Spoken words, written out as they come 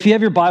If you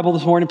have your Bible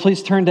this morning,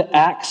 please turn to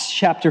Acts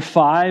chapter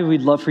 5.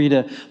 We'd love for you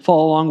to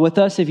follow along with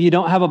us. If you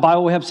don't have a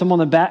Bible, we have some on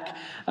the back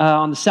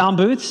on the sound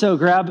booth. So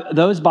grab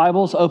those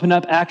Bibles, open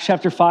up Acts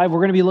chapter 5. We're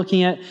going to be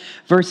looking at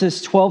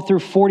verses 12 through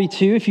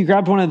 42. If you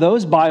grabbed one of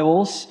those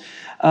Bibles,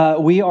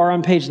 we are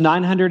on page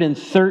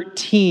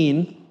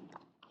 913.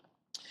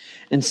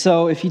 And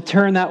so if you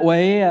turn that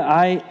way,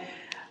 I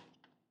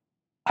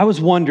was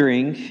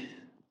wondering,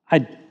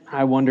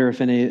 I wonder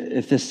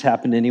if this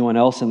happened to anyone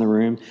else in the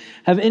room.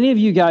 Have any of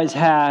you guys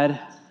had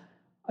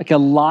like a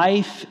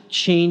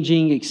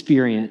life-changing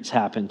experience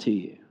happen to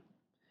you?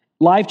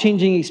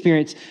 Life-changing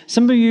experience.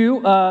 Some of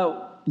you,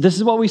 this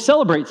is what we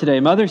celebrate today.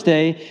 Mother's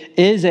Day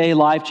is a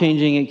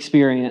life-changing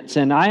experience.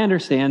 And I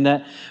understand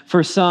that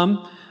for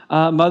some,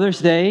 Mother's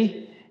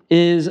Day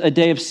is a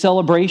day of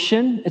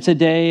celebration. It's a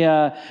day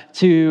of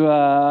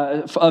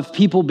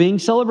people being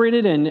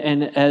celebrated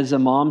and as a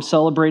mom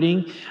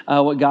celebrating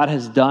what God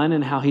has done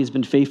and how he's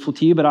been faithful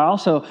to you. But I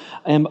also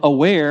am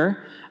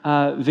aware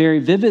very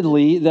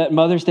vividly that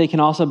Mother's Day can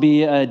also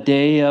be a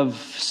day of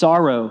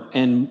sorrow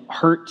and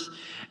hurt,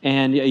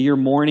 and you're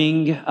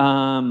mourning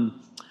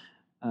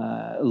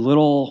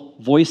little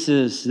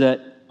voices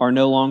that are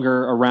no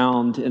longer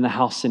around in the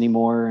house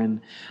anymore,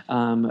 and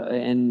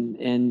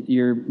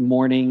you're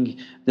mourning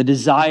the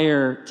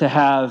desire to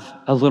have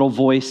a little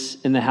voice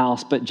in the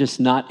house, but just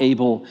not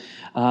able,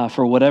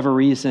 for whatever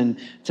reason,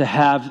 to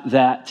have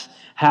that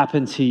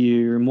happen to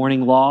you. You're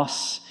mourning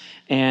loss,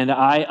 and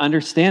I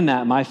understand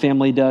that. My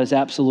family does,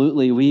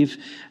 absolutely. We've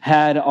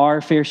had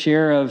our fair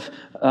share of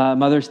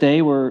Mother's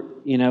Day where,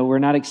 we're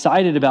not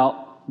excited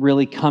about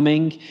really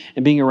coming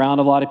and being around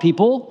a lot of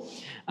people.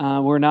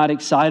 We're not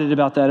excited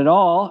about that at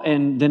all.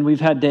 And then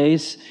we've had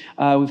days,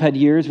 we've had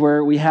years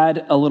where we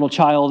had a little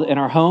child in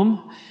our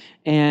home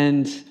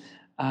and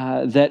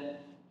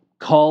that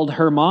called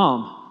her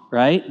mom,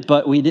 right?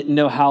 But we didn't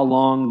know how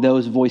long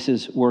those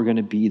voices were going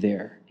to be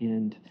there.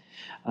 And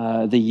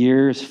the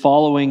years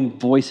following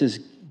voices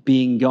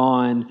being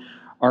gone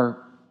are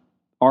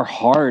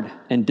hard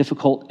and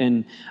difficult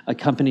and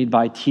accompanied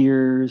by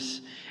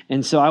tears.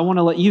 And so I want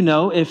to let you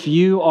know, if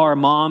you are a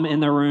mom in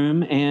the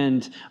room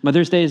and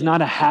Mother's Day is not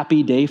a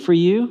happy day for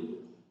you,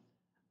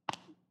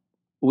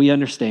 we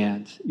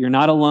understand. You're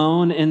not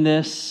alone in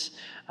this.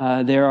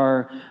 There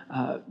are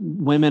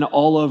women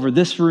all over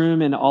this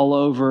room and all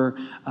over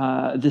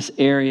this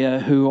area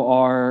who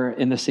are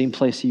in the same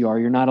place you are.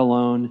 You're not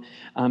alone,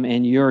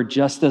 and you're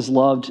just as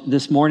loved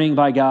this morning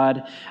by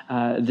God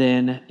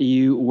than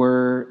you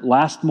were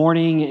last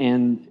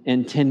morning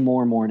and 10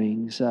 more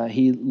mornings.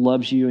 He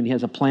loves you, and he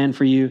has a plan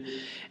for you,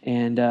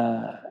 and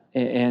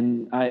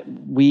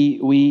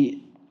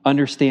we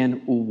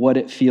understand what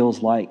it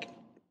feels like.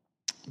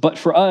 But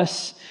for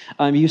us,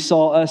 you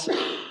saw us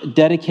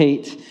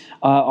dedicate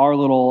our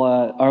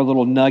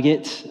little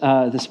nugget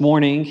this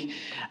morning.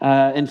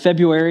 In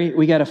February,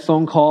 we got a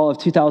phone call of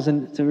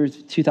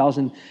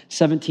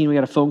 2017. We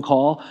got a phone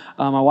call.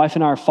 My wife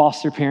and I are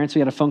foster parents. We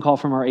got a phone call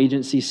from our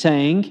agency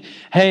saying,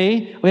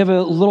 "Hey, we have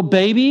a little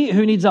baby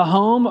who needs a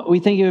home. We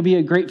think it would be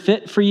a great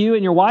fit for you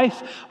and your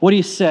wife. What do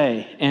you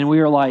say?" And we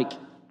were like,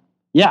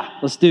 "Yeah,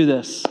 let's do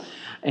this."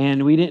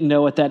 And we didn't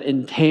know what that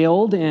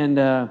entailed. And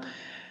a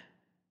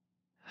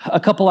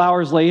couple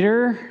hours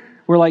later,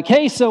 we're like,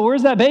 "Hey, so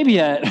where's that baby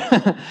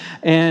at?"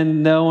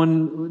 And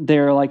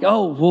they're like,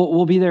 "Oh,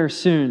 we'll be there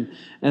soon."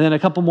 And then a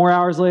couple more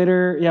hours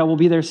later, "Yeah, we'll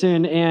be there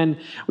soon." And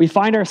we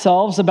find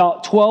ourselves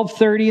about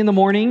 12:30 in the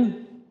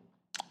morning,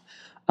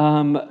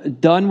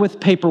 done with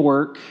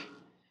paperwork,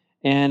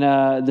 and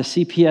the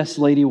CPS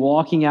lady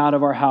walking out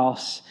of our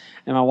house.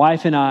 And my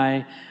wife and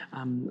I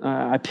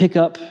pick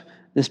up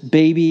this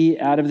baby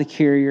out of the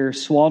carrier,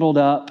 swaddled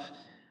up,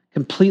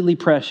 completely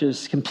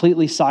precious,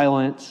 completely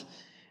silent.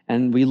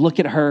 And we look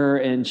at her,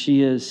 and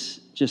she is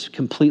just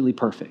completely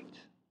perfect.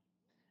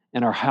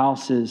 And our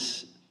house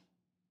is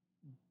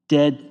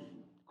dead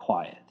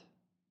quiet.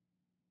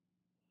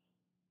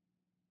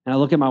 And I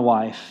look at my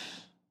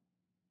wife,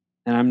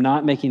 and I'm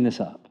not making this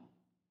up.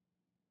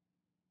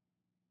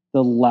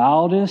 The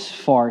loudest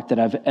fart that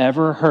I've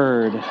ever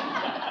heard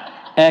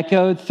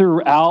echoed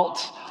throughout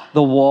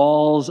the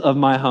walls of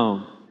my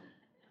home.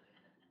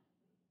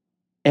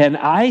 And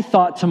I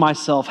thought to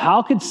myself,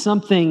 how could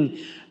something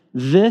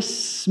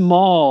this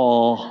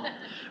small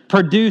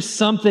produce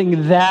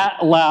something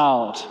that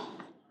loud?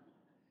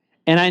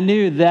 And I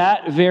knew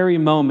that very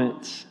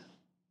moment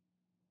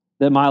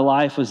that my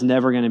life was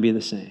never going to be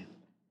the same.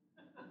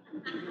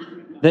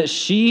 That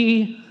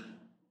she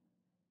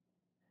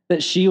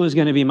was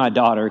going to be my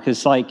daughter,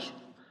 because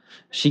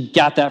she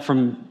got that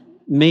from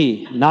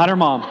me, not her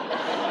mom.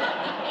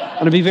 I'm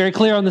going to be very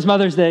clear on this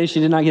Mother's Day, she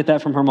did not get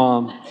that from her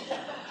mom.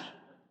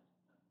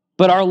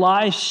 But our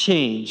lives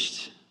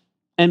changed.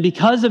 And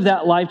because of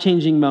that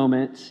life-changing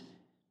moment,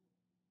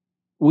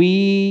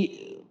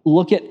 we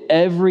look at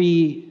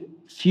every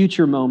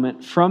future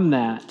moment from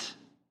that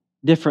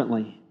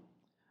differently.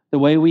 The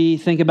way we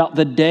think about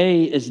the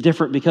day is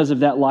different because of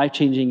that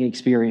life-changing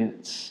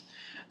experience.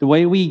 The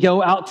way we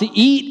go out to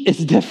eat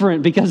is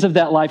different because of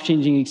that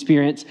life-changing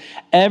experience.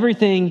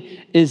 Everything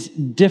is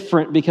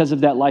different because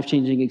of that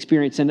life-changing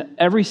experience. And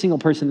every single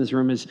person in this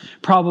room has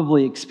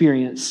probably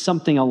experienced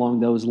something along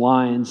those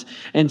lines.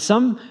 And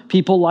some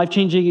people,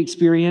 life-changing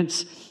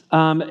experience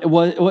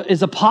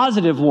is a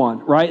positive one,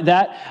 right?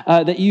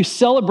 That you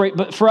celebrate.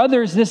 But for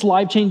others, this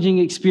life-changing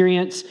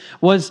experience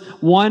was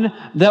one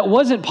that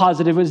wasn't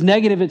positive. It was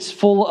negative. It's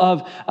full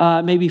of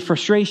maybe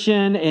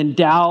frustration and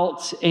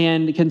doubt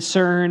and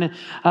concern.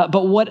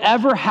 But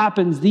whatever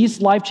happens, these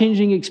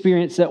life-changing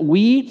experiences that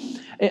we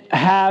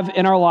have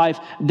in our life,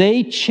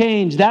 they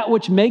change. That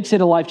which makes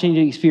it a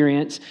life-changing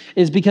experience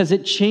is because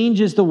it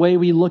changes the way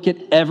we look at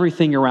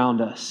everything around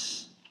us.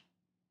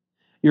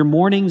 Your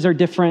mornings are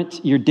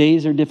different, your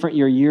days are different,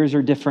 your years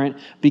are different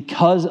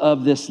because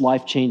of this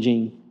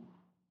life-changing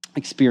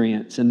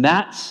experience. And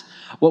that's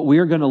what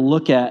we're going to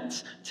look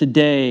at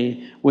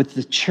today with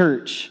the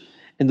church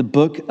in the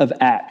book of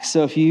Acts.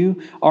 So if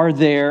you are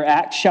there,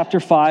 Acts chapter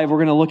 5, we're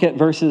going to look at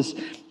verses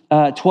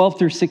 12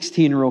 through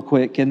 16 real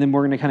quick, and then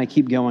we're going to kind of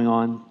keep going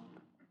on.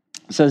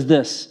 It says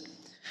this: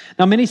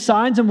 Now many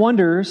signs and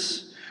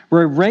wonders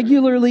were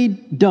regularly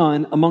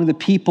done among the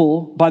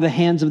people by the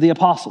hands of the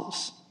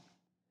apostles.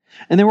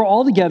 And they were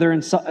all together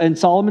in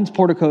Solomon's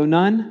portico.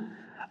 None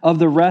of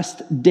the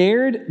rest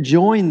dared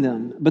join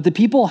them, but the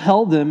people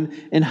held them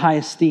in high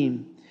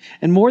esteem.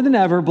 And more than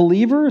ever,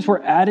 believers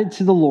were added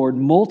to the Lord,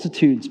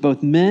 multitudes,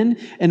 both men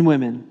and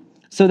women,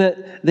 so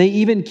that they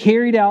even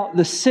carried out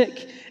the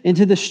sick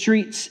into the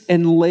streets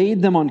and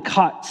laid them on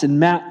cots and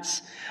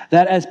mats,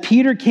 that as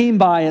Peter came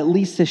by, at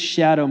least his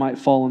shadow might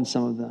fall on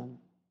some of them.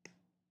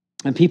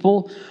 And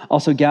people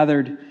also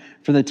gathered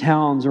from the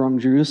towns around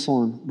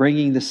Jerusalem,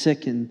 bringing the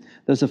sick and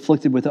those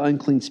afflicted with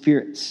unclean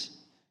spirits.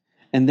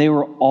 And they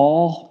were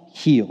all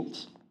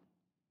healed.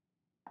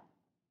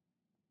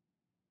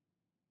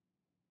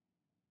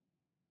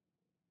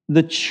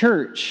 The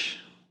church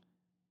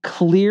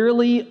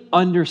clearly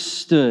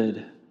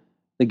understood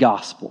the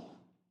gospel.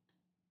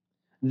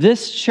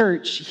 This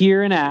church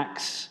here in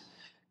Acts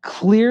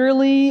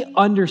clearly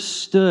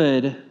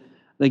understood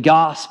the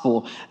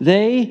gospel.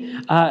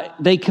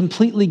 They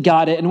completely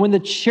got it. And when the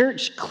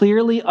church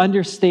clearly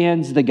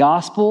understands the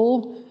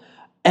gospel,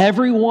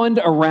 everyone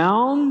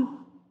around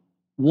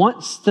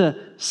wants to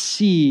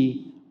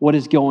see what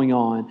is going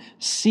on,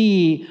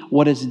 see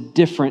what is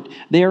different.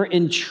 They are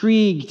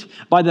intrigued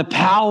by the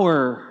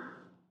power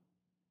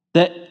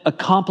that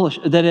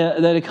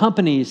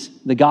accompanies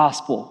the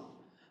gospel.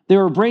 They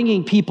were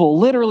bringing people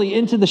literally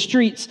into the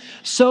streets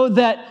so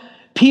that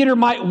Peter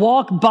might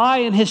walk by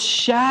in his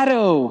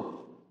shadow.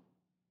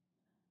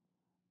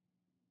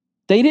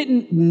 They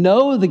didn't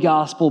know the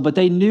gospel, but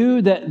they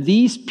knew that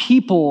these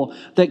people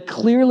that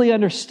clearly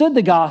understood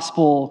the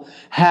gospel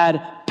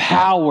had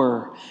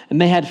power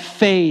and they had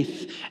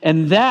faith,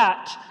 and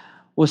that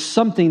was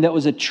something that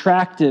was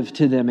attractive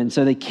to them. And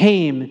so they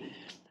came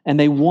and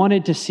they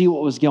wanted to see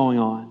what was going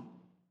on.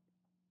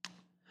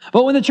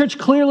 But when the church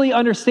clearly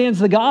understands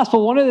the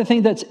gospel, one of the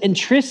things that's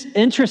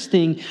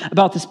interesting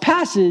about this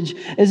passage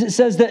is it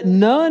says that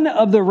none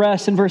of the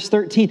rest, in verse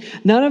 13,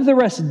 none of the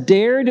rest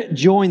dared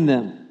join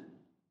them.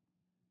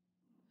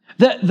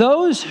 That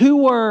those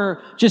who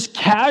were just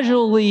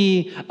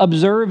casually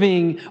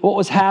observing what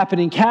was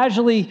happening,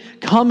 casually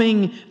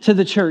coming to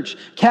the church,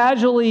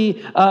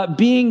 casually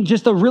being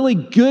just a really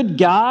good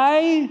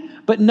guy,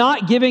 but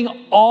not giving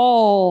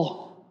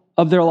all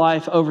of their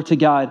life over to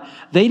God,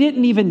 they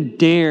didn't even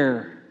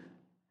dare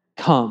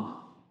come.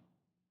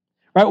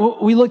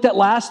 Right? We looked at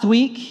last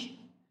week,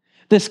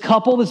 this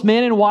couple, this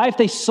man and wife,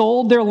 they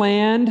sold their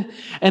land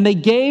and they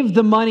gave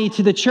the money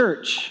to the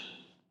church.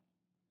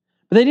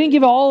 But they didn't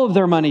give all of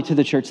their money to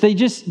the church. They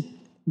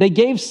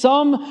gave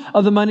some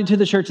of the money to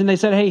the church, and they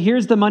said, hey,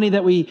 here's the money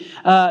that we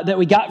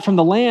got from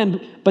the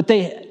land, but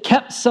they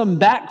kept some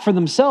back for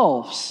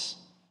themselves.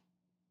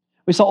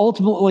 We saw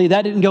ultimately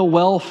that didn't go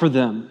well for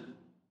them.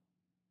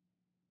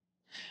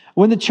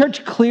 When the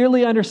church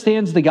clearly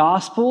understands the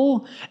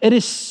gospel, it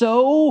is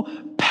so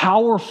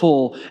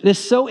powerful, it is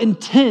so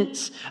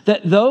intense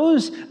that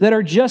those that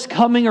are just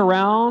coming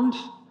around,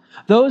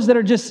 those that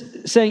are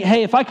just saying,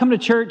 hey, if I come to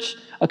church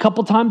a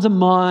couple times a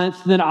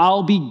month, then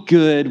I'll be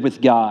good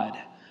with God.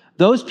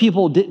 Those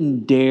people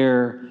didn't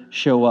dare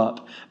show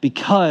up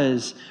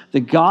because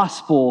the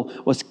gospel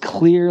was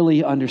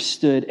clearly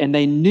understood, and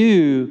they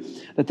knew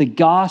that the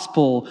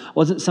gospel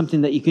wasn't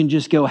something that you can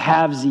just go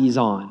halvesies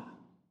on.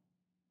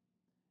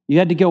 You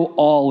had to go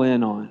all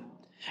in on.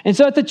 And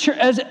so at the church,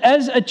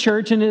 as a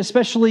church, and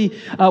especially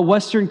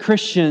Western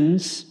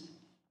Christians,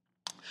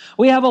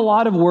 we have a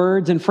lot of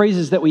words and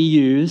phrases that we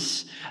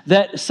use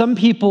that some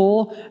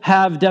people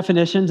have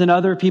definitions and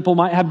other people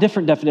might have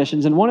different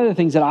definitions. And one of the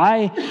things that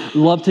I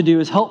love to do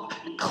is help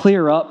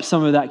clear up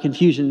some of that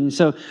confusion.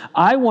 So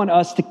I want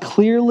us to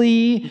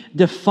clearly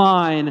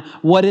define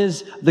what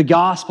is the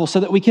gospel so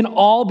that we can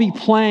all be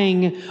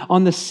playing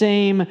on the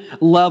same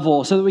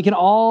level, so that we can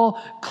all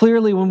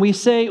clearly, when we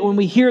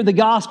hear the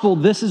gospel,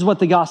 this is what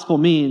the gospel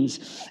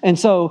means. And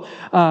so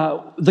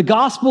the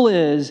gospel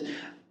is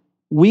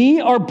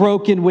We are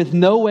broken with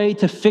no way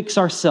to fix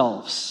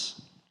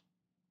ourselves.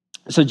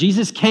 So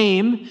Jesus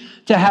came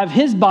to have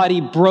his body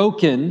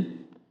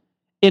broken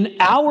in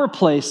our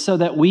place so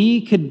that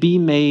we could be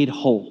made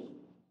whole.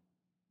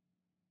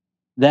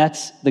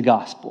 That's the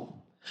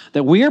gospel.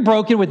 That we are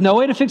broken with no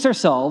way to fix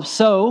ourselves.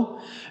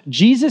 So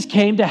Jesus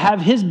came to have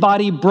his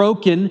body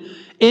broken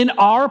in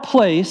our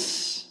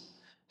place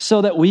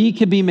so that we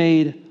could be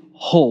made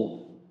whole.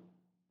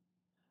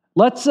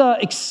 Let's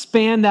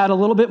expand that a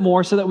little bit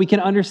more so that we can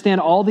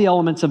understand all the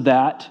elements of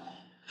that.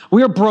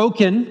 We are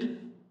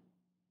broken.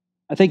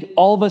 I think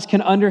all of us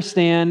can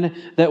understand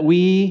that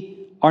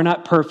we are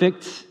not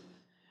perfect,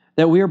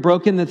 that we are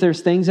broken, that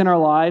there's things in our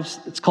lives.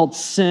 It's called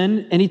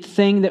sin.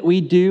 Anything that we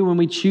do when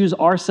we choose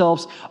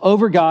ourselves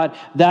over God,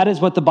 that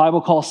is what the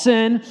Bible calls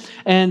sin.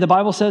 And the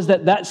Bible says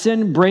that that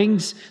sin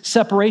brings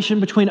separation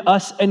between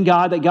us and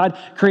God, that God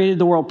created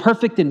the world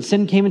perfect and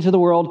sin came into the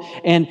world.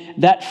 And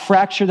that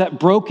fracture, that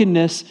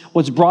brokenness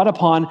was brought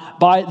upon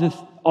by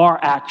our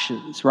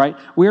actions, right?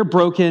 We're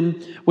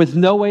broken with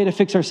no way to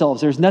fix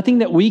ourselves. There's nothing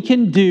that we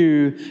can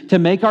do to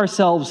make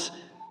ourselves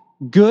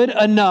good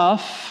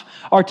enough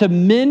or to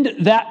mend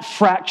that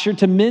fracture,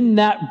 to mend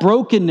that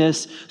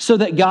brokenness so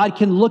that God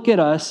can look at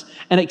us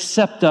and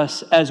accept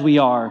us as we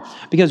are.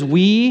 Because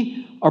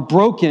we are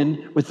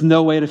broken with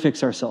no way to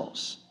fix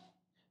ourselves.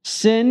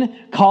 Sin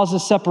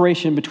causes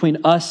separation between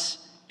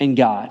us and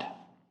God.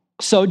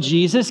 So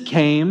Jesus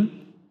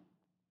came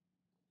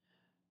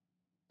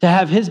to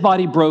have his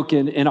body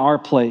broken in our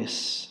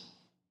place.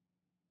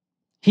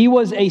 He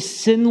was a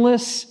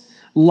sinless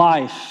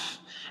life.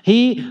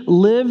 He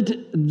lived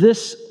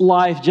this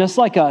life just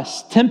like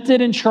us,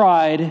 tempted and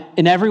tried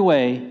in every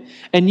way,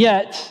 and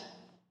yet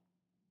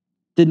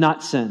did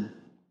not sin.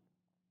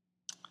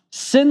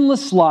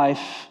 Sinless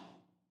life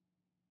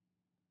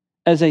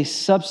as a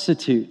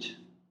substitute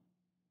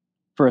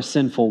for a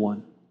sinful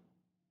one.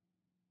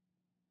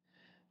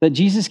 That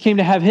Jesus came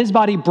to have his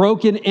body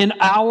broken in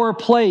our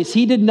place.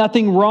 He did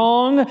nothing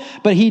wrong,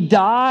 but he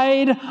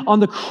died on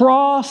the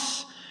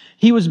cross.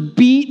 He was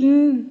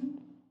beaten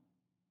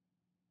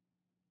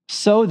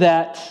so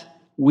that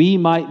we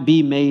might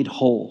be made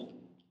whole.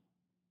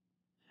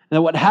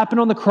 Now, what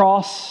happened on the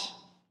cross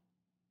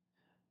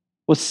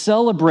was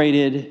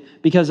celebrated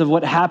because of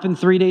what happened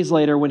 3 days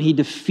later when he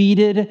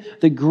defeated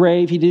the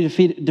grave. He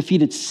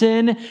defeated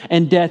sin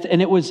and death,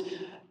 and it was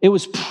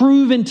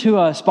proven to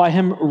us by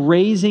him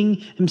raising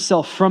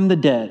himself from the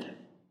dead.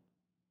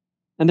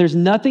 And there's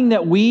nothing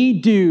that we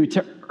do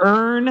to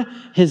earn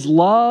his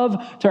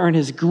love, to earn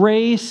his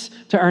grace,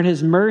 to earn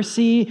his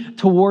mercy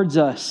towards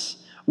us.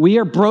 We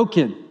are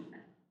broken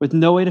with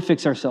no way to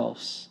fix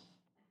ourselves.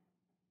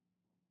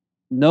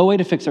 No way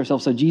to fix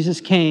ourselves. So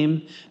Jesus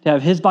came to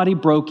have his body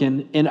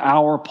broken in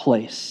our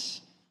place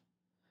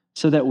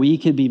so that we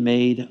could be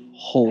made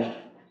whole.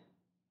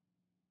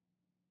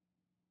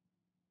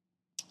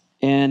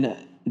 And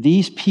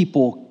these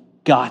people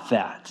got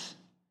that.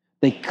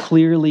 They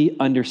clearly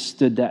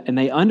understood that. And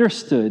they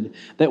understood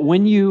that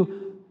when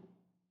you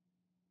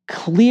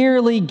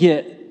clearly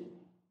get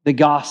the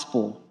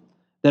gospel,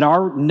 that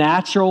our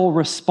natural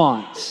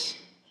response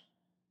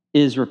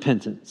is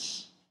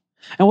repentance.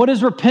 And what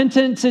is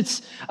repentance?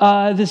 It's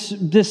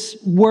this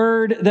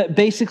word that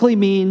basically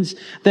means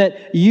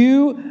that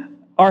you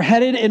are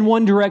headed in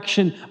one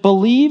direction,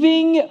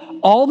 believing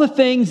all the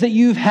things that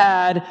you've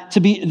had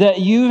to be, that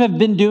you have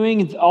been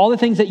doing, all the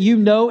things that you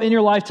know in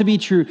your life to be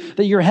true,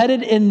 that you're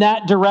headed in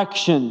that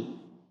direction,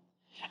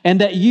 and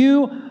that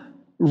you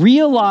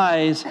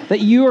realize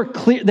that you are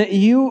clear, that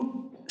you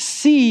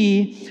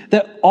see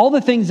that all the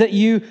things that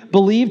you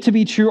believe to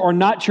be true are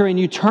not true, and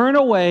you turn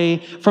away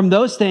from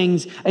those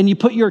things and you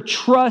put your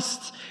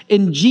trust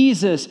in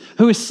Jesus,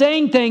 who is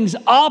saying things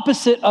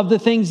opposite of the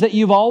things that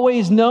you've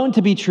always known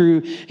to be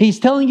true. He's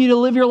telling you to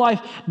live your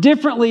life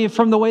differently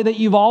from the way that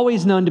you've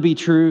always known to be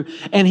true,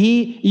 and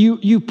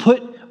you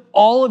put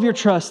all of your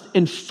trust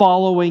in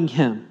following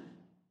him.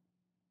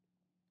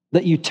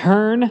 That you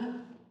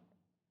turn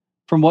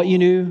from what you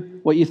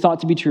knew, what you thought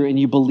to be true, and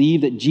you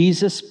believe that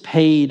Jesus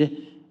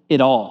paid it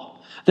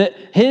all. That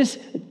his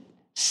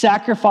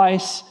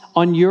sacrifice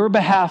on your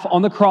behalf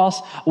on the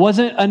cross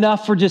wasn't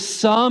enough for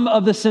just some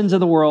of the sins of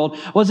the world,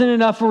 wasn't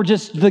enough for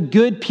just the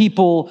good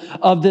people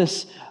of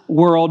this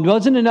world,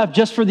 wasn't enough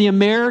just for the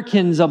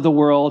Americans of the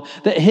world,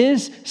 that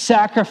his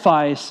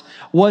sacrifice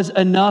was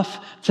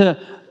enough to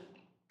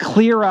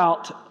clear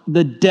out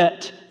the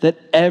debt that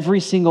every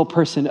single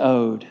person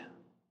owed.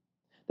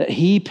 That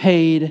he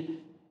paid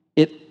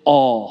it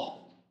all.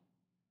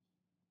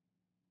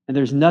 And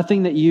there's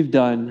nothing that you've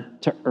done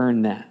to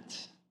earn that.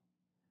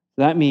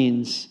 That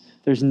means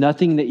there's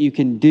nothing that you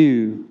can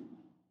do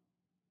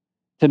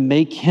to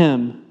make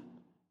him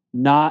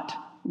not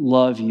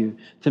love you,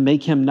 to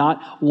make him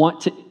not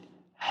want to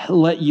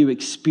let you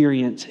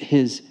experience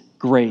his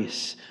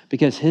grace,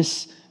 because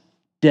his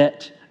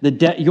debt,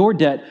 your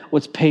debt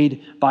was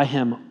paid by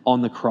him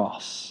on the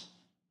cross.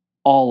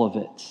 All of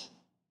it.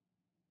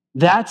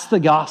 That's the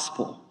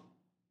gospel.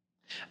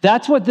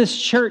 That's what this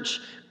church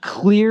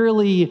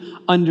clearly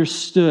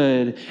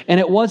understood. And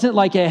it wasn't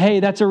like hey,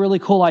 that's a really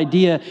cool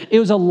idea. It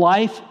was a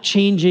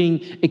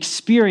life-changing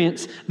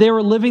experience. They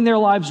were living their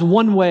lives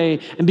one way,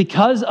 and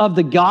because of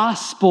the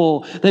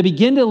gospel, they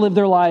began to live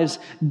their lives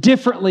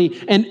differently,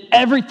 and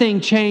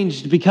everything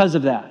changed because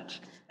of that.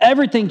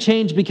 Everything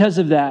changed because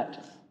of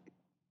that.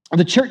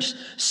 The church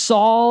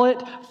saw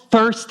it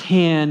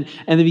firsthand,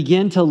 and they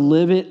began to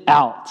live it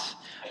out.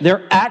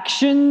 Their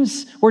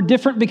actions were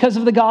different because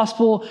of the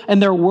gospel,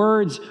 and their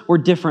words were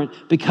different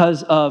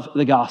because of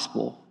the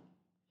gospel.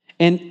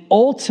 And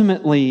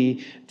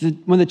ultimately,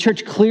 when the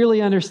church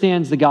clearly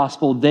understands the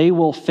gospel, they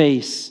will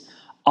face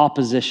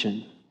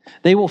opposition.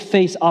 They will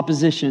face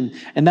opposition,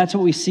 and that's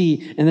what we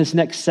see in this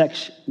next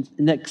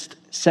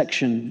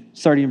section,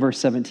 starting in verse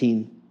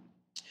 17.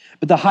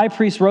 But the high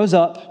priest rose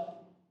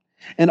up,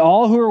 and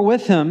all who were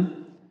with him,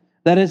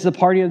 that is the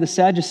party of the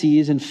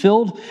Sadducees, and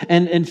filled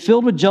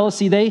with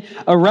jealousy, they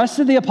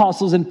arrested the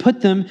apostles and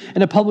put them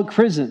in a public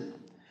prison.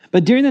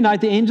 But during the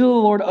night, the angel of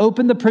the Lord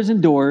opened the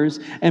prison doors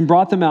and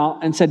brought them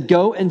out and said,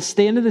 "Go and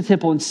stand in the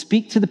temple and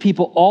speak to the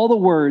people all the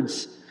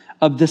words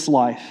of this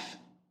life."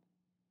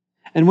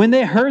 And when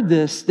they heard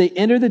this, they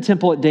entered the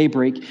temple at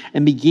daybreak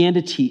and began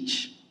to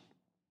teach.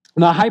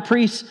 When the high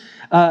priest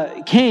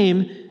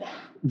came,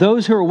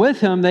 those who were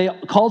with him, they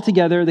called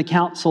together the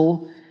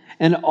council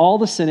and all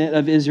the Senate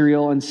of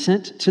Israel and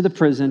sent to the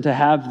prison to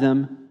have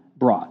them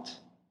brought.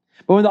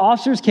 But when the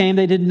officers came,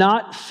 they did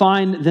not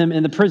find them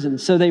in the prison.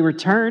 So they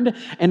returned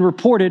and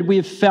reported, "We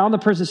have found the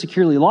prison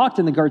securely locked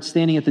and the guards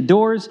standing at the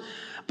doors.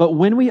 But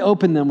when we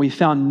opened them, we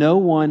found no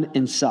one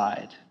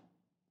inside."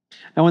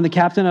 Now when the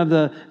captain of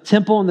the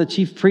temple and the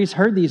chief priests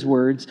heard these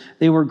words,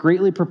 they were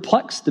greatly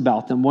perplexed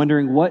about them,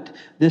 wondering what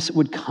this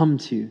would come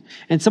to.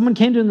 And someone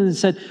came to them and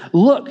said,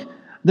 "Look,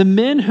 the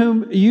men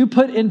whom you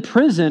put in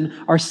prison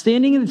are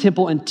standing in the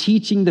temple and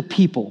teaching the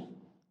people."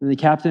 And the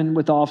captain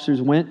with the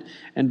officers went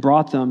and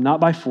brought them, not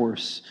by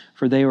force,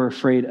 for they were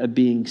afraid of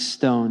being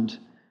stoned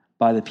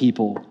by the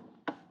people.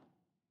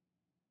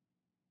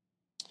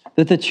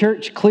 That the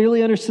church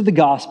clearly understood the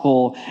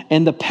gospel,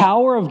 and the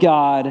power of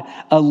God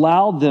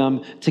allowed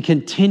them to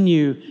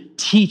continue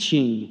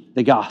teaching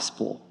the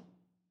gospel.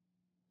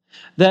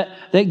 That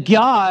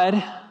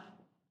God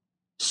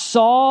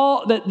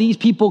saw that these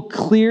people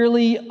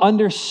clearly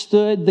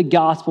understood the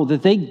gospel,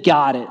 that they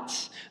got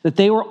it, that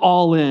they were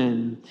all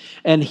in.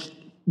 And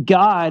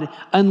God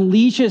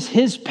unleashes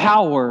his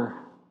power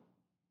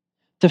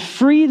to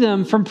free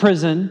them from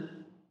prison,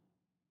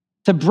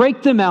 to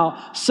break them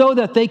out so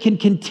that they can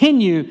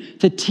continue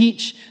to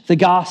teach the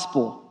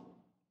gospel.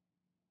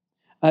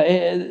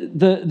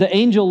 The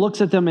angel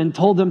looks at them and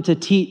told them to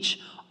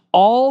teach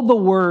all the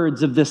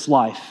words of this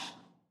life.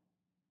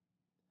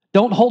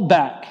 Don't hold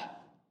back.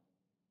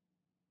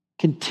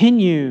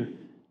 Continue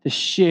to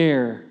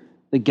share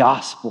the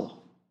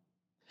gospel.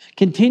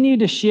 Continue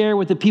to share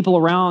with the people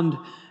around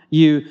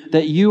you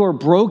that you are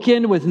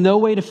broken with no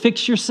way to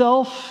fix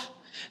yourself.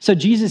 So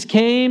Jesus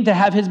came to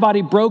have his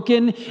body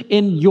broken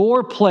in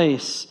your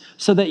place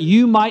so that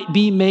you might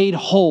be made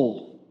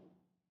whole.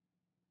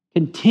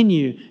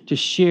 Continue to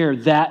share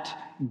that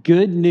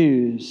good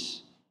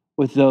news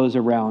with those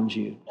around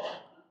you.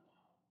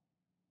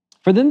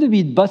 For them to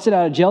be busted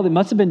out of jail, they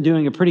must have been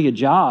doing a pretty good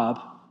job.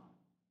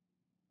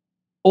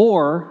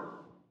 Or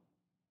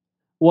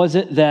was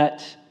it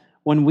that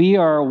when we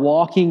are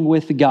walking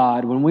with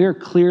God, when we are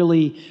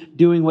clearly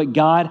doing what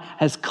God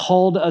has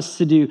called us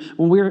to do,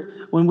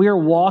 when we are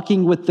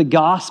walking with the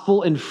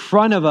gospel in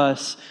front of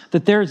us,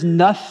 that there's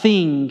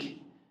nothing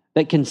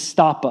that can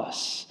stop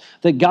us,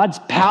 that God's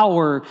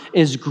power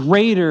is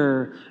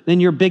greater than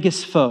your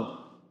biggest foe?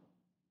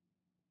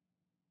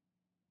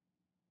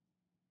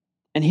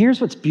 And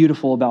here's what's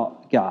beautiful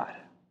about God,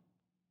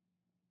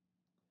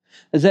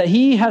 is that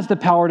he has the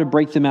power to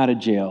break them out of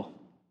jail.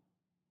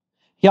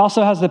 He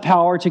also has the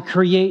power to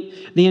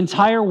create the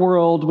entire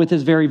world with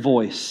his very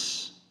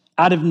voice,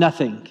 out of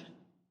nothing.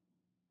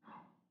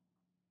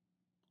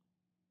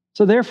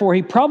 So therefore,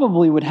 he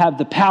probably would have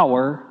the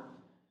power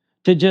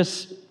to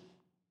just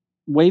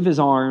wave his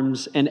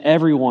arms and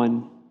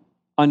everyone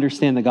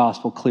understand the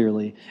gospel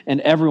clearly and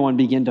everyone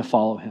begin to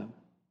follow him.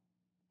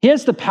 He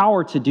has the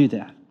power to do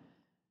that.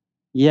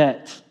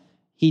 Yet,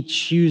 he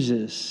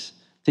chooses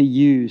to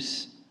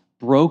use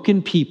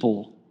broken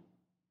people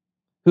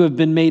who have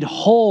been made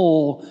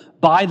whole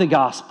by the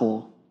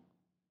gospel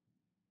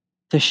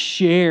to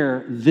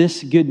share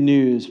this good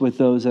news with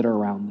those that are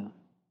around them.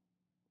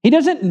 He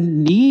doesn't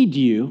need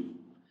you.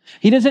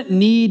 He doesn't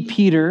need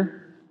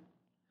Peter,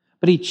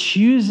 but he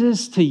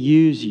chooses to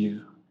use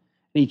you.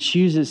 And he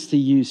chooses to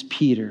use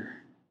Peter.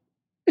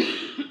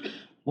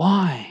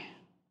 Why?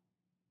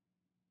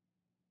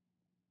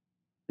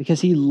 Because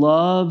he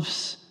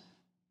loves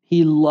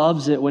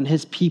it when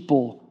his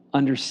people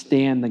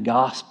understand the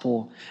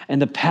gospel,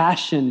 and the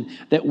passion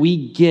that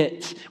we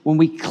get when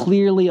we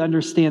clearly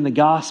understand the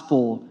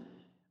gospel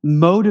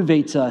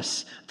motivates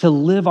us to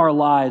live our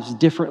lives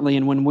differently.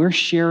 And when we're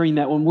sharing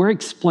that, when we're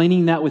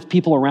explaining that with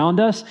people around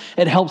us,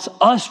 it helps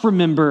us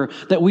remember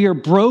that we are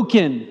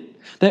broken,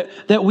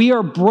 that we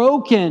are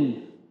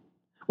broken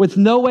with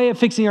no way of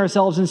fixing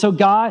ourselves. And so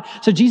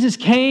Jesus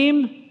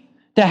came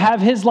to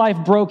have his life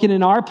broken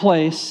in our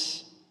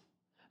place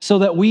so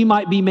that we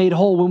might be made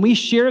whole. When we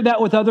share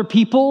that with other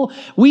people,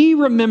 we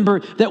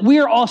remember that we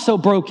are also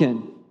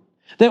broken,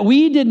 that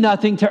we did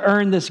nothing to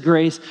earn this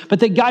grace,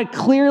 but that God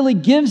clearly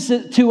gives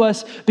it to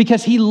us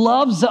because he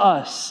loves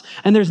us.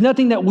 And there's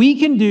nothing that we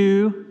can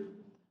do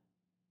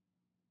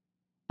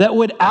that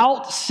would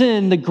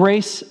out-sin the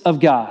grace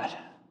of God.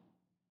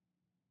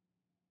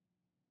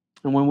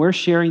 And when we're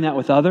sharing that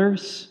with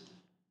others,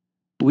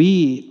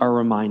 we are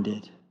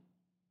reminded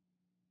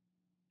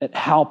at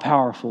how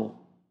powerful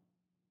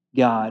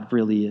God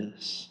really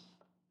is.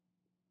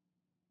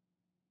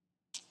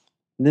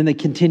 And then they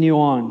continue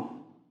on.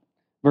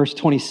 Verse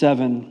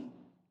 27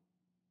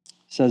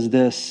 says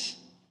this: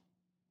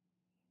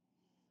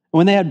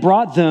 when they had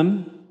brought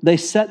them, they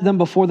set them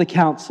before the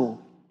council.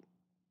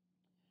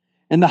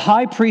 And the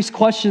high priest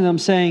questioned them,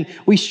 saying,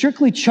 "We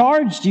strictly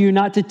charged you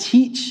not to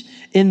teach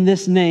in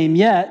this name,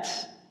 yet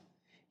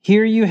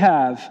here you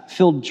have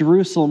filled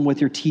Jerusalem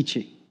with your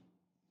teaching.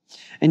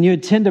 And you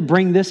intend to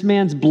bring this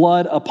man's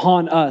blood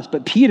upon us."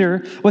 But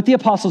Peter, with the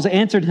apostles,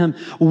 answered him,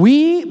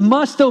 "We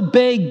must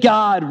obey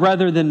God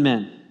rather than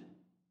men.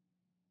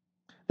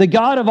 The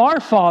God of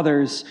our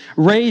fathers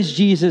raised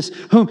Jesus,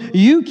 whom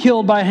you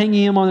killed by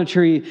hanging him on the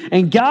tree,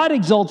 and God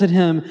exalted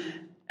him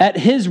at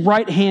his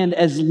right hand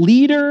as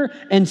leader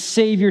and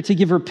savior to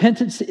give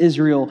repentance to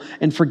Israel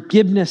and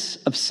forgiveness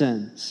of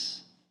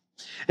sins.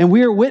 And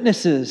we are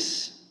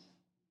witnesses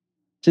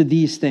to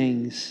these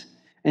things,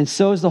 and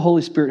so is the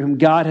Holy Spirit, whom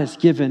God has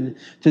given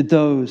to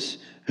those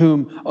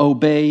whom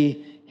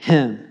obey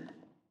him."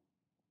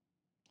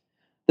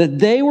 That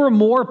they were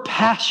more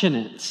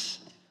passionate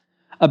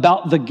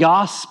about the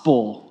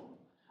gospel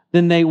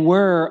than they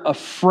were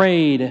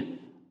afraid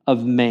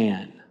of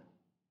man.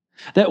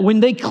 That when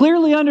they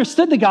clearly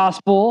understood the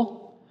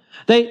gospel,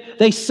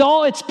 they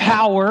saw its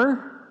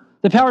power,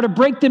 the power to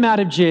break them out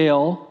of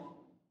jail,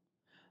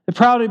 the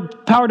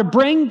power to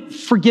bring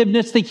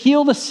forgiveness, to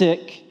heal the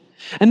sick.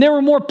 And they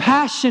were more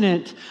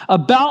passionate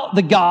about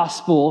the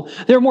gospel.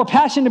 They were more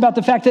passionate about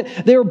the fact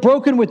that they were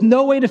broken with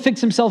no way to fix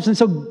themselves. And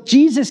so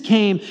Jesus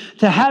came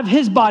to have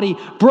his body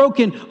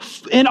broken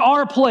in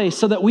our place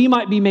so that we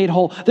might be made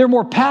whole. They're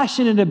more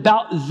passionate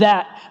about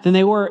that than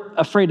they were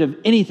afraid of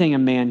anything a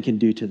man can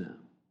do to them.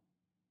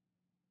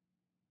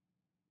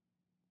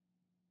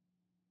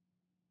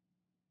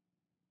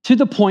 To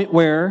the point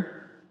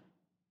where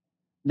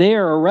they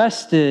are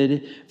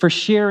arrested for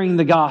sharing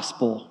the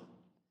gospel.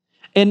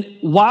 And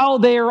while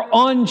they are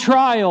on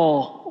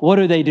trial, what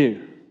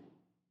do?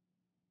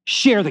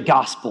 Share the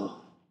gospel.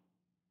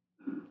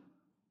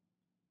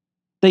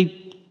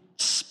 They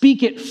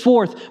speak it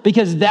forth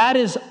because that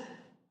is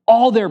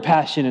all they're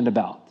passionate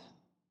about.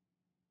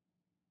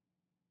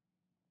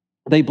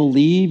 They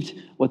believed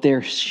what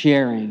they're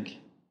sharing.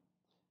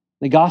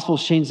 The gospel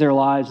changed their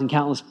lives and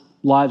countless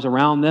lives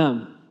around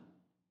them.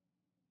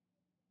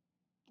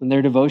 And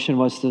their devotion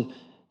was to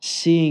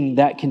seeing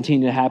that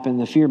continue to happen.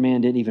 The fear man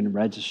didn't even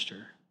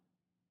register.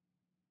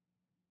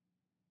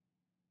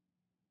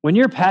 When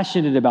you're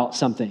passionate about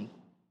something,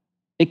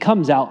 it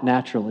comes out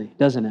naturally,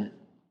 doesn't it?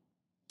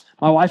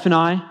 My wife and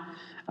I,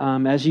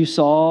 as you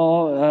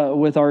saw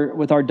with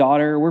our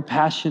daughter, we're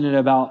passionate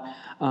about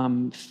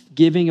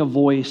giving a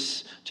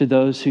voice to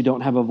those who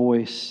don't have a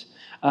voice,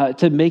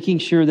 to making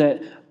sure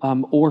that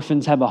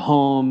orphans have a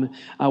home.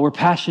 We're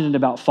passionate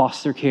about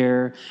foster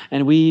care,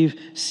 and we've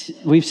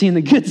seen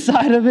the good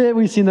side of it,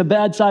 we've seen the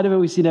bad side of it,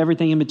 we've seen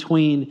everything in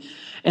between.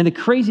 And the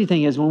crazy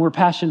thing is, when we're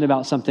passionate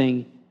about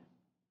something,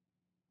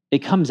 it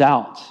comes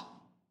out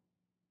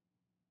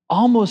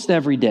almost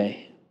every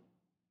day.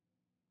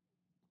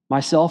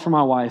 Myself or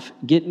my wife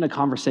get in a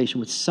conversation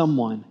with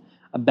someone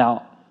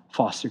about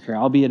foster care.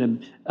 I'll be at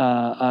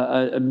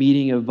a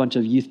meeting of a bunch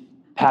of youth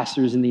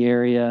pastors in the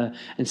area,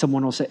 and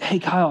someone will say, "Hey,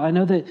 Kyle, I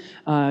know that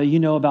you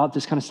know about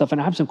this kind of stuff, and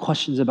I have some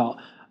questions about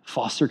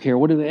foster care."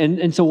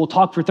 And so we'll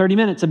talk for 30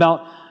 minutes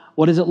about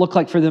what does it look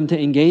like for them to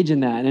engage in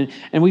that.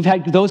 And we've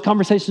had those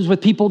conversations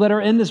with people that are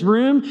in this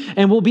room,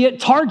 and we'll be at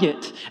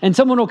Target, and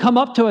someone will come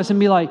up to us and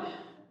be like,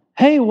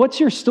 "Hey, what's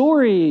your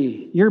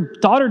story? Your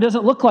daughter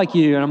doesn't look like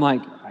you." And I'm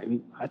like,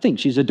 I think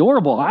she's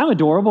adorable. I'm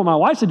adorable. My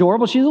wife's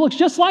adorable. She looks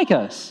just like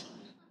us.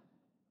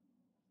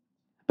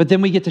 But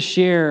then we get to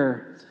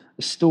share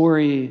the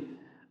story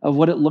of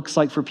what it looks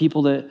like for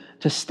people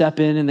to step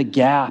in the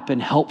gap and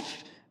help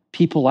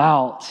people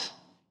out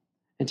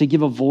and to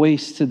give a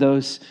voice to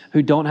those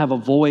who don't have a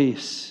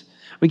voice.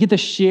 We get to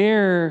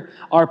share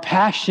our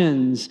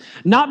passions,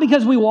 not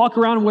because we walk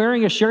around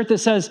wearing a shirt that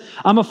says,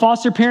 "I'm a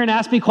foster parent,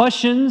 ask me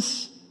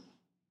questions."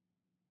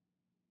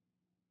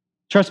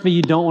 Trust me,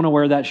 you don't want to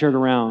wear that shirt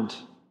around.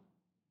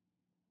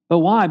 But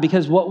why?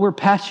 Because what we're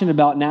passionate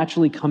about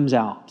naturally comes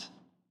out.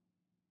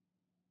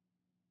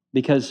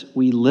 Because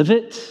we live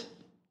it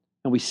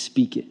and we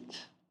speak it.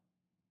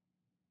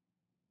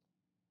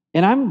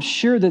 And I'm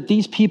sure that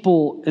these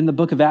people in the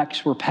book of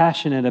Acts were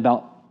passionate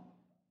about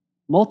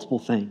multiple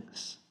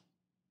things.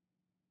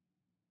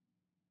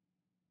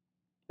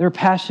 They were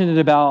passionate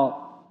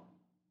about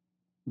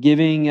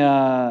giving,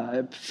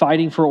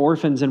 fighting for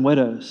orphans and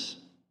widows,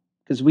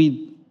 because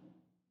we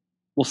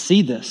will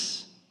see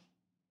this.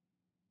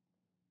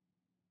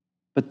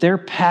 But their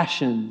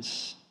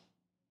passions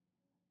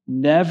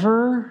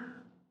never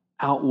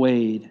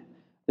outweighed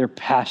their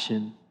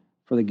passion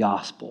for the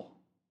gospel.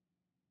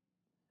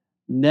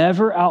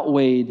 Never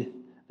outweighed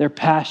their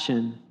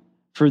passion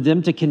for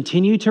them to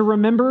continue to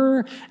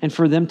remember and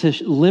for them to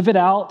live it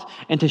out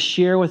and to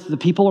share with the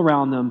people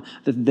around them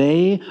that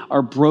they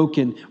are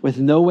broken with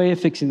no way of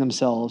fixing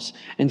themselves.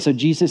 And so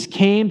Jesus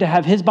came to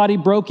have his body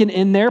broken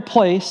in their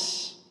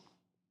place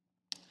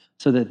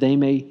so that they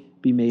may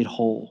be made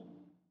whole.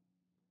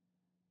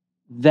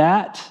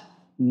 That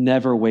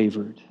never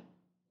wavered.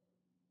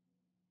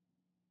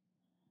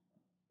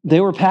 They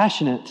were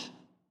passionate,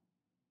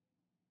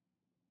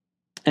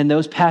 and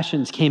those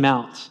passions came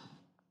out.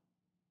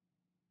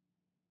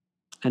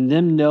 And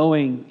them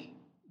knowing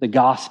the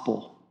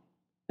gospel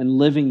and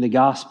living the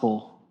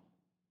gospel,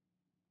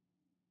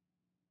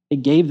 it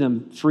gave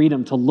them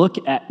freedom to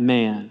look at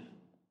man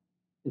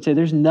and say,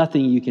 there's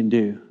nothing you can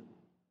do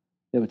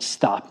that would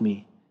stop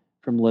me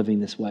from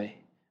living this way.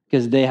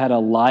 Because they had a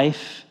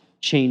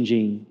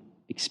life-changing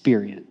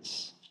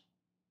experience.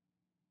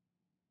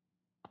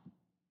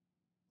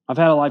 I've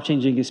had a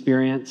life-changing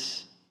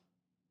experience.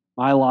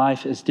 My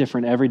life is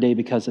different every day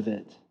because of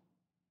it.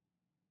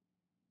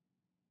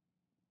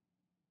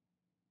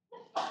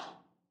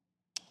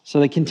 So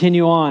they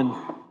continue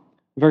on,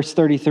 verse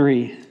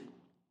 33.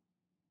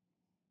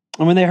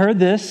 And when they heard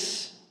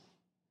this,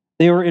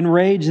 they were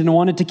enraged and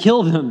wanted to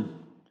kill them.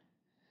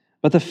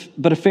 But a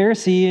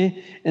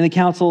Pharisee in the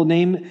council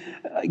named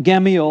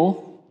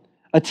Gamaliel,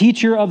 a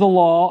teacher of the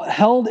law,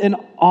 held in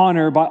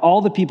honor by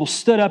all the people,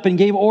 stood up and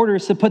gave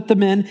orders to put the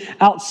men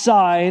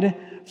outside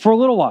for a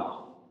little while.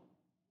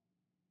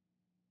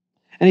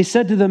 And he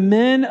said to the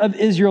men of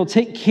Israel,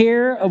 take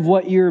care of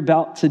what you're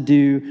about to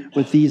do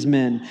with these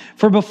men.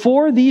 For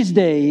before these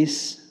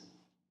days,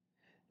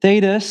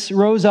 Theudas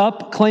rose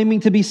up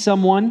claiming to be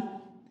someone,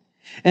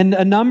 and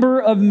a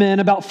number of men,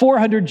 about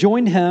 400,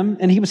 joined him,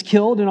 and he was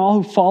killed, and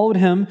all who followed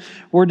him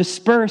were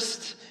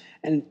dispersed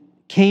and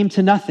came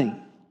to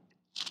nothing.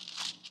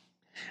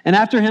 And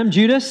after him,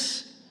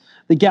 Judas,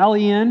 the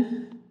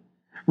Galilean,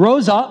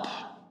 rose up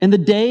in the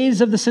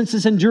days of the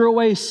census and drew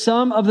away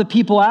some of the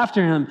people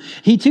after him.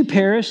 He too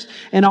perished,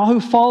 and all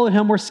who followed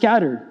him were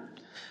scattered.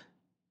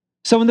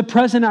 So in the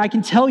present, I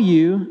can tell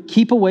you,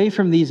 keep away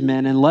from these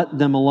men and let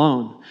them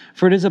alone.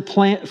 For it is a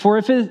plan. For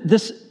if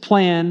this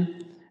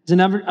plan is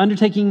an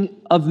undertaking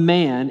of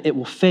man, it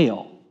will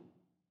fail.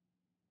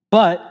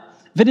 But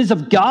if it is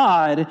of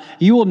God,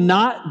 you will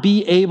not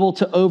be able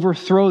to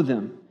overthrow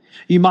them.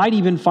 You might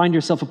even find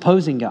yourself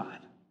opposing God.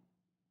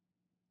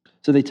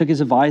 So they took his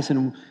advice,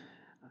 and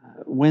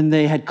when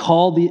they had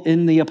called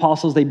in the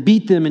apostles, they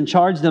beat them and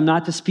charged them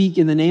not to speak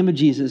in the name of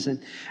Jesus, and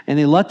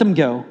they let them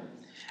go.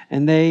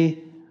 And they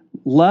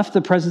left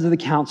the presence of the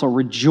council,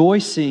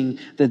 rejoicing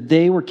that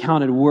they were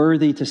counted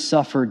worthy to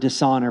suffer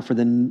dishonor for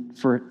the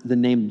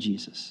name of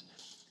Jesus.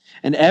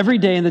 And every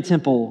day in the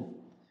temple,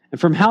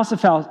 and from house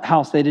to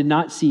house, they did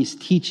not cease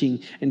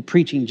teaching and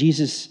preaching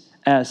Jesus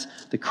as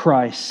the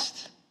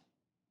Christ.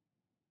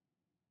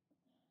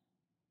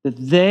 That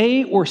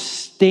they were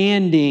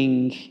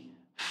standing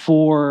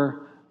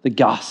for the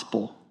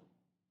gospel.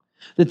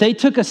 That they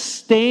took a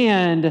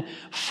stand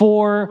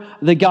for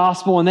the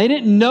gospel, and they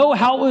didn't know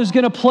how it was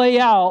going to play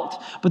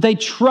out, but they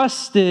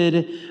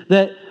trusted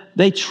that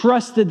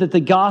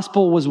the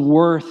gospel was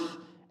worth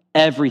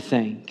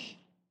everything.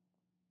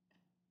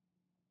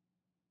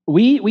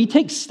 We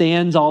take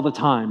stands all the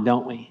time,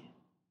 don't we?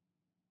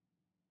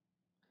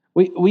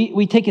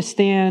 We take a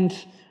stand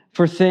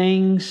for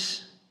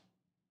things,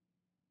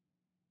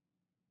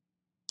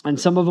 and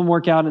some of them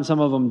work out and some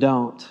of them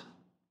don't.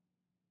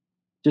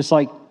 Just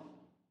like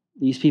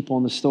these people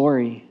in the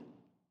story.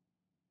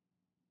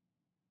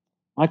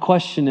 My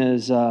question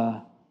is,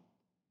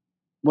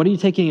 what are you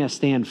taking a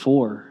stand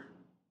for?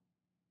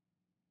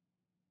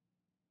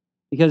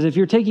 Because if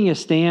you're taking a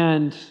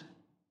stand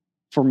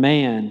for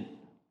man,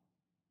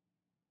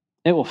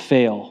 it will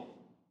fail.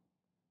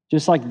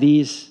 Just like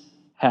these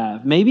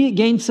have. Maybe it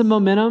gains some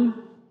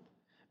momentum.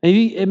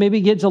 Maybe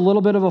it gets a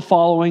little bit of a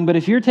following, but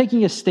if you're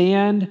taking a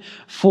stand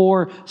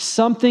for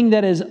something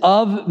that is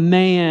of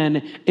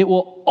man, it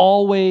will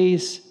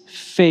always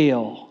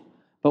fail.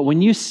 But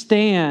when you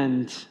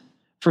stand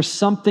for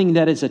something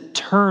that is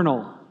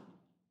eternal,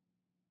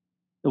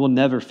 it will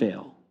never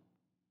fail.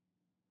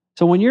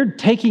 So when you're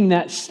taking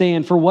that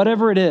stand for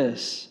whatever it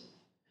is,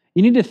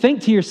 you need to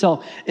think to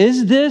yourself,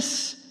 is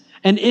this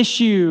an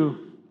issue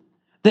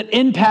that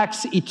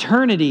impacts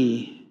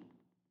eternity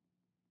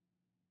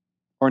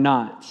or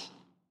not?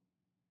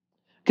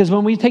 Because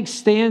when we take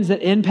stands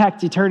that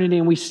impact eternity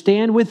and we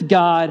stand with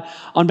God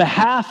on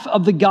behalf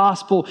of the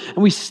gospel and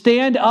we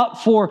stand up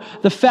for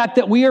the fact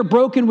that we are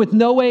broken with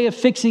no way of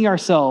fixing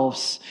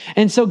ourselves.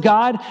 And so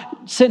God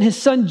sent his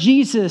son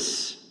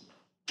Jesus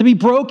to be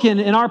broken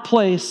in our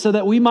place so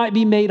that we might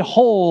be made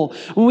whole.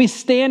 When we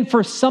stand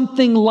for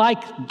something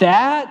like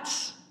that,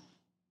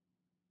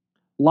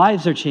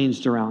 lives are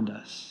changed around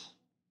us.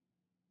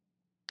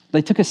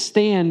 They took a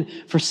stand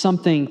for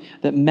something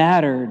that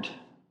mattered.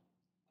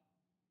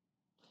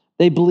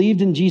 They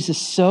believed in Jesus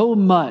so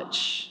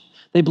much.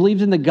 They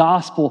believed in the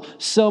gospel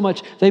so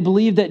much. They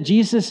believed that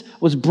Jesus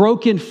was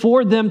broken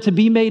for them to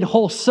be made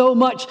whole so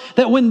much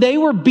that when they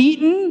were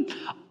beaten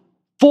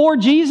for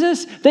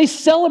Jesus, they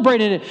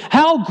celebrated it.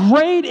 How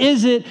great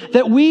is it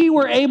that we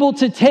were able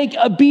to take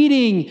a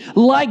beating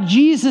like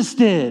Jesus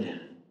did?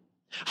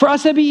 For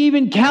us to be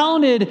even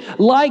counted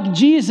like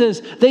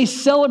Jesus, they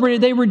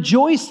celebrated, they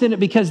rejoiced in it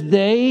because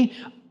they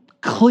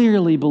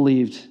clearly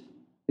believed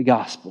the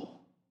gospel.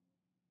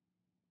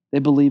 They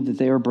believed that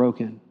they were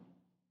broken.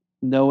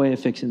 No way of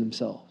fixing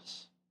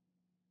themselves.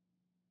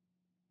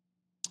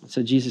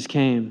 So Jesus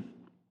came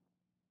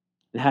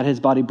and had his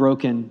body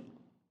broken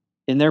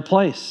in their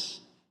place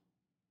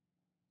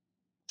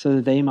so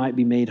that they might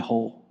be made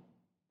whole.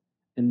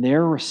 And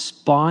their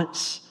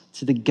response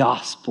to the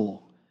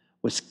gospel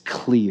was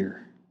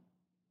clear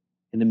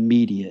and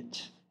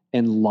immediate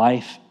and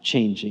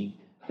life-changing.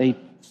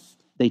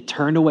 They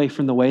turned away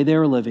from the way they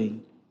were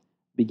living,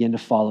 began to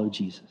follow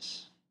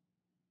Jesus.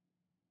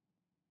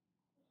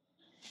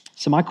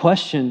 So my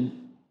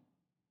question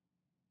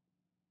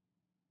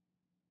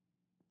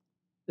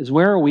is,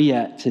 where are we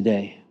at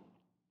today?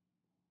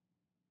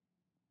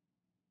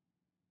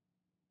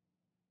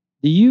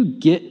 Do you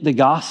get the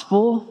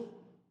gospel?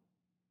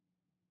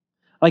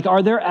 Like,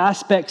 are there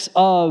aspects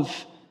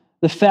of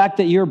the fact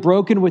that you're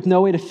broken with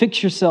no way to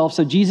fix yourself,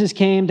 so Jesus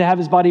came to have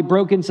his body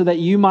broken so that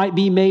you might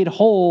be made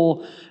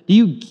whole? Do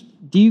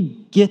you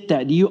get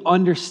that? Do you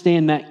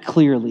understand that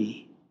clearly?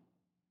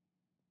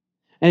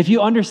 And if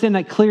you understand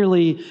that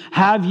clearly,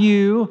 have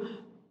you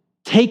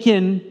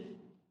taken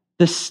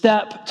the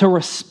step to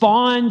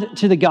respond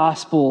to the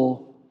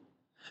gospel,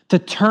 to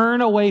turn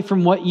away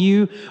from what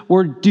you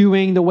were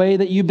doing, the way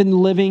that you've been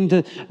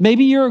living?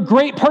 Maybe you're a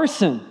great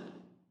person.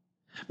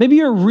 Maybe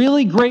you're a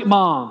really great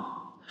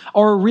mom,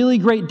 or a really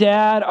great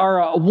dad, or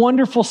a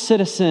wonderful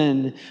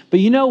citizen. But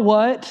you know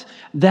what?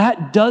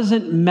 That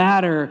doesn't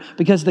matter,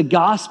 because the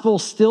gospel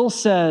still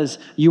says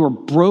you are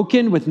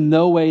broken with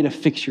no way to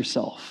fix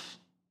yourself.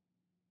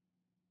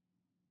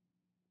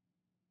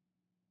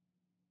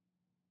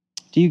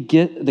 Do you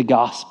get the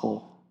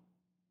gospel?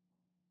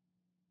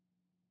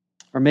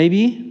 Or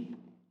maybe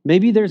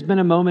there's been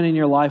a moment in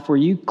your life where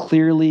you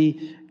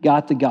clearly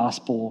got the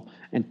gospel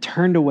and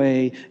turned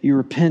away, you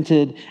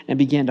repented and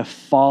began to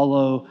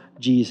follow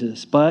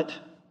Jesus. But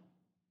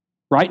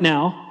right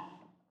now,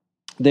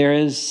 there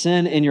is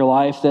sin in your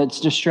life that's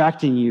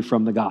distracting you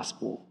from the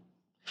gospel.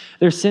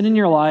 There's sin in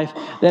your life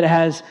that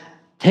has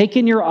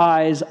taken your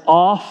eyes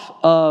off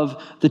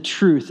of the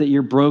truth that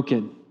you're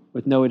broken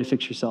with no way to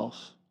fix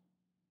yourself.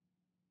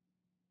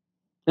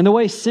 And the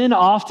way sin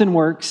often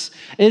works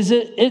is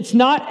it's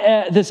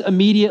not this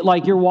immediate,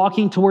 like you're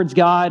walking towards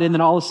God and then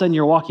all of a sudden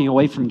you're walking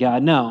away from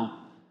God. No.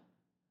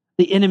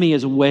 The enemy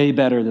is way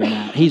better than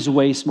that. He's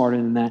way smarter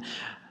than that.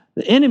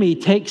 The enemy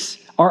takes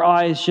our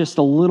eyes just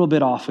a little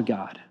bit off of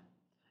God.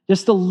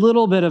 Just a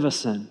little bit of a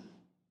sin.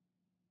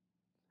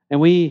 And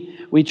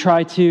we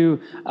try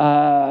to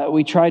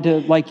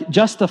like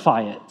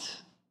justify it.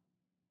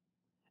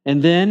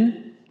 And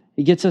then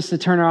he gets us to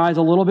turn our eyes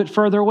a little bit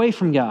further away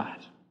from God.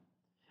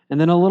 And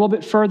then a little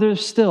bit further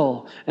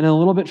still, and a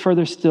little bit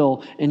further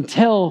still,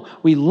 until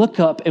we look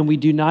up and we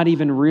do not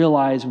even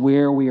realize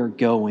where we are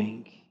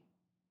going.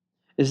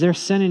 Is there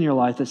sin in your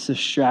life that's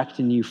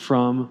distracting you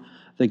from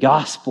the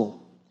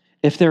gospel?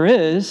 If there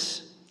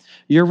is,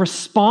 your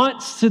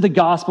response to the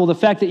gospel, the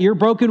fact that you're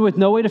broken with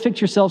no way to fix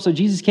yourself, so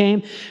Jesus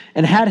came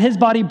and had his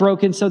body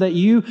broken so that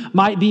you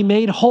might be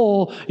made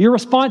whole, your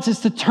response is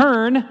to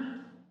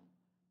turn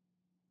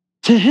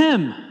to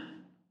him.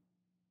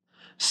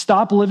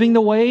 Stop living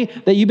the way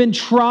that you've been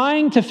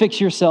trying to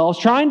fix yourselves,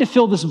 trying to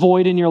fill this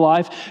void in your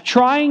life,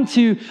 trying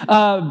to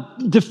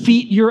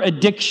defeat your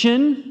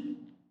addiction,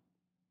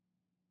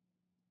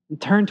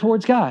 and turn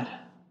towards God.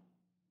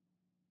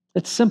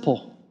 It's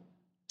simple.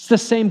 It's the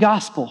same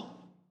gospel.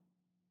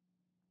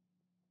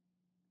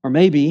 Or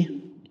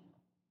maybe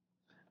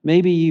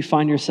you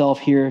find yourself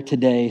here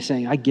today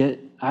saying,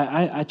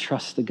 I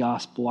trust the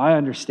gospel. I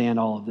understand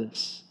all of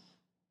this.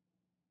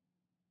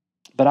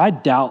 But I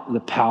doubt the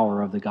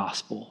power of the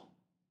gospel.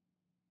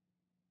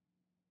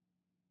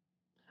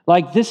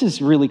 Like, this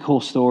is a really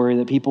cool story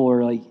that people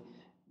are like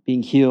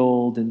being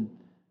healed, and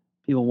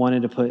people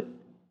wanted to put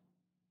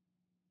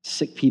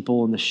sick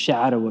people in the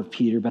shadow of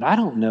Peter, but I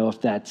don't know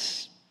if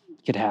that's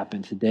could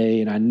happen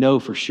today, and I know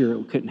for sure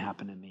it couldn't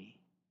happen to me.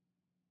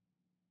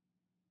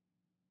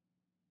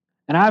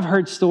 And I've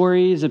heard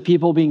stories of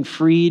people being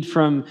freed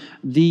from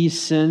these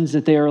sins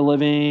that they are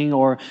living,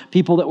 or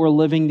people that were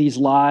living these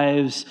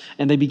lives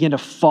and they began to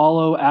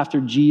follow after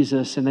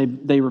Jesus, and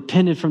they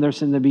repented from their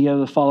sin, they began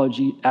to follow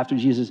after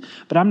Jesus.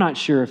 But I'm not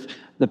sure if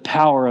the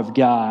power of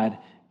God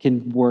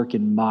can work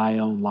in my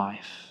own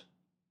life.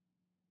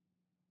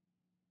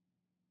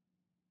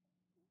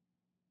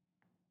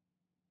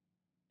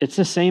 It's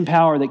the same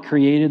power that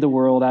created the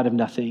world out of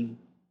nothing,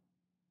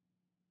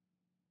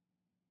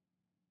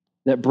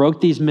 that broke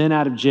these men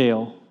out of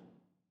jail,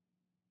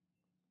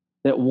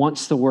 that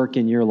wants to work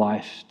in your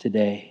life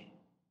today.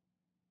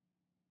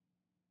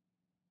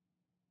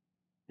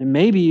 And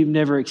maybe you've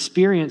never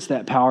experienced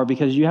that power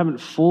because you haven't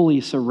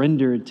fully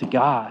surrendered to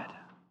God,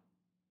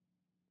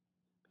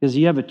 because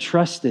you have a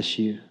trust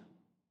issue,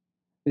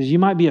 because you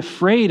might be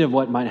afraid of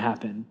what might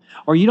happen,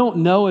 or you don't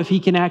know if he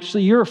can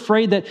actually, you're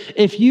afraid that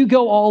if you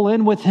go all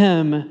in with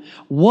him,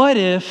 what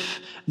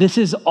if this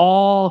is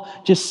all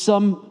just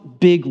some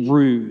big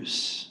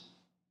ruse?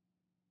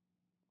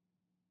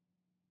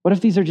 What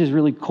if these are just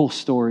really cool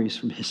stories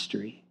from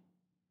history?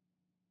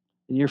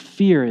 And your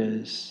fear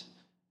is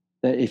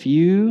that if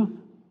you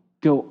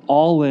go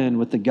all in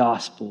with the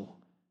gospel,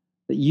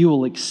 that you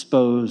will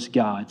expose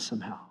God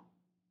somehow.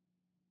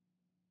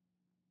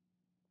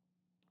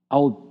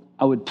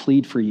 I would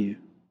plead for you.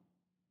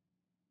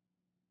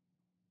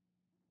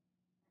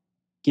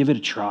 Give it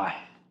a try.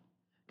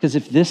 Because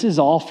if this is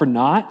all for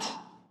naught,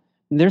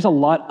 there's a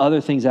lot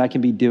other things that I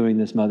can be doing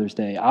this Mother's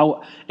Day.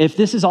 If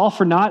this is all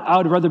for naught, I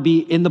would rather be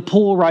in the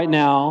pool right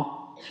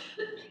now,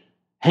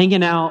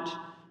 hanging out,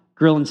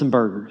 grilling some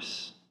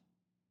burgers.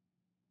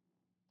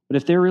 But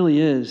if there really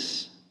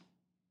is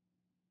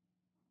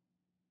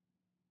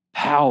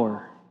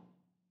power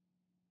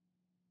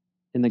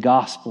in the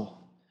gospel,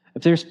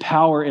 if there's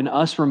power in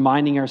us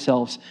reminding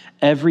ourselves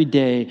every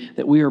day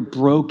that we are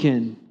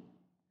broken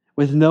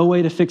with no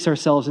way to fix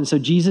ourselves, and so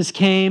Jesus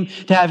came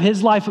to have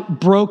his life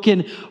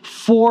broken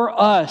for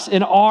us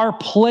in our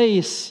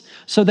place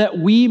so that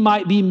we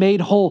might be made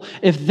whole.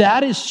 If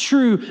that is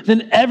true,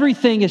 then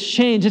everything has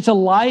changed. It's a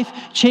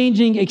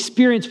life-changing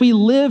experience. We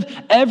live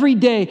every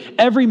day,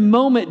 every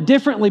moment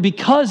differently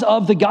because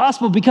of the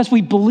gospel, because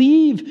we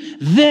believe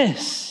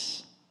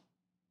this.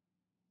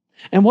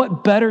 And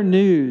what better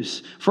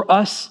news for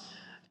us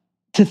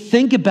to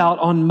think about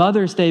on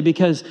Mother's Day,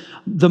 because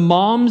the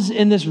moms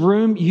in this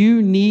room,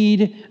 you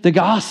need the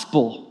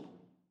gospel.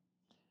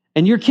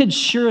 And your kids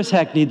sure as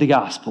heck need the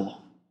gospel.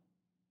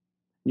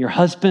 Your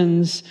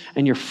husbands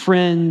and your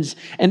friends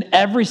and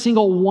every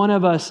single one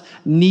of us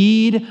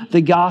need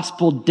the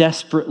gospel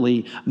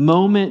desperately,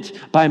 moment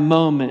by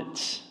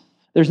moment.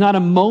 There's not a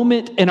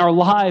moment in our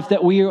life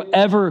that we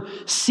ever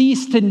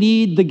cease to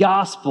need the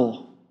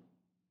gospel.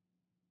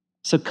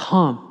 So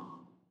come.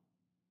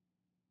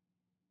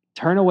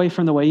 Turn away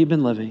from the way you've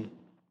been living.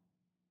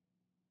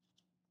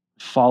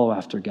 Follow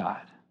after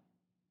God.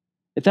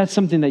 If that's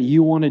something that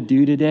you want to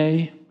do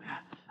today,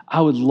 I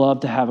would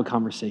love to have a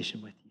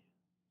conversation with you.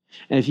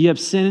 And if you have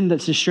sin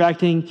that's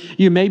distracting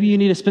you, maybe you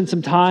need to spend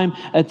some time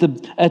at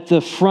the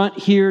front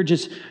here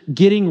just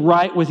getting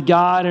right with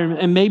God.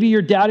 And maybe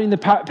you're doubting the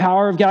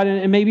power of God.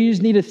 And maybe you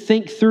just need to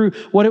think through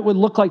what it would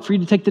look like for you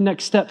to take the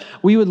next step.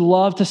 We would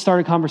love to start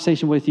a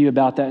conversation with you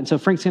about that. And so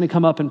Frank's going to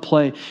come up and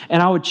play.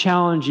 And I would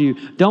challenge you,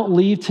 don't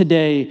leave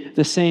today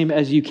the same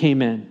as you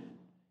came in.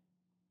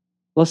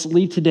 Let's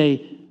leave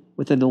today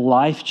with a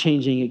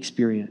life-changing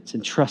experience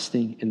and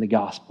trusting in the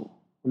gospel.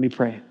 Let me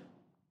pray.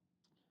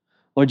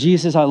 Lord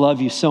Jesus, I love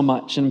you so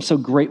much, and I'm so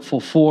grateful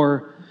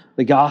for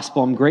the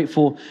gospel. I'm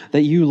grateful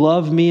that you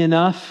love me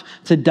enough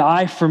to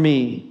die for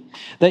me,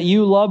 that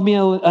you love me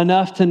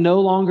enough to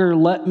no longer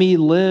let me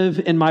live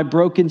in my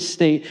broken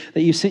state,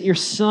 that you sent your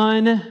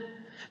son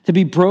to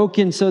be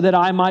broken so that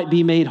I might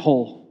be made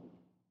whole.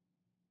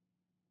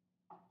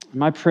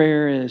 My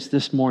prayer is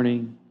this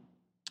morning,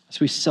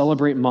 as we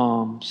celebrate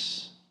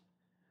moms,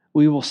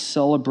 we will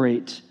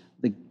celebrate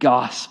the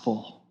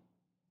gospel.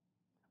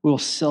 We will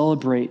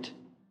celebrate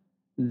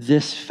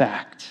this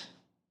fact,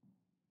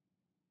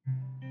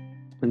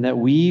 and that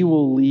we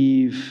will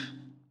leave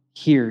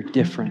here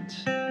different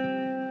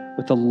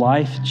with a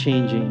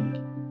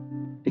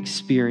life-changing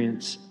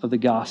experience of the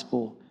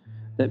gospel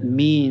that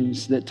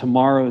means that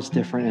tomorrow is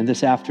different, and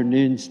this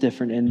afternoon's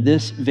different, and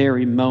this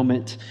very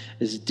moment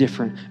is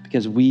different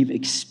because we've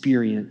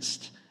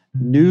experienced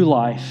new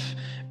life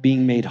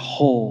being made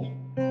whole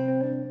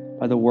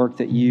by the work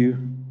that you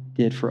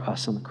did for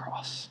us on the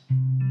cross.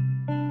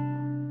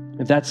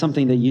 If that's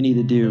something that you need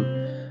to do,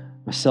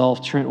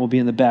 myself, Trent will be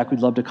in the back.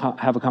 We'd love to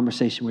have a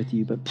conversation with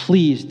you, but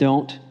please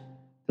don't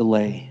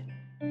delay.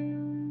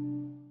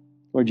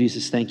 Lord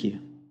Jesus, thank you.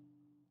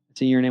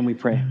 It's in your name we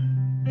pray.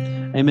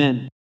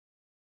 Amen.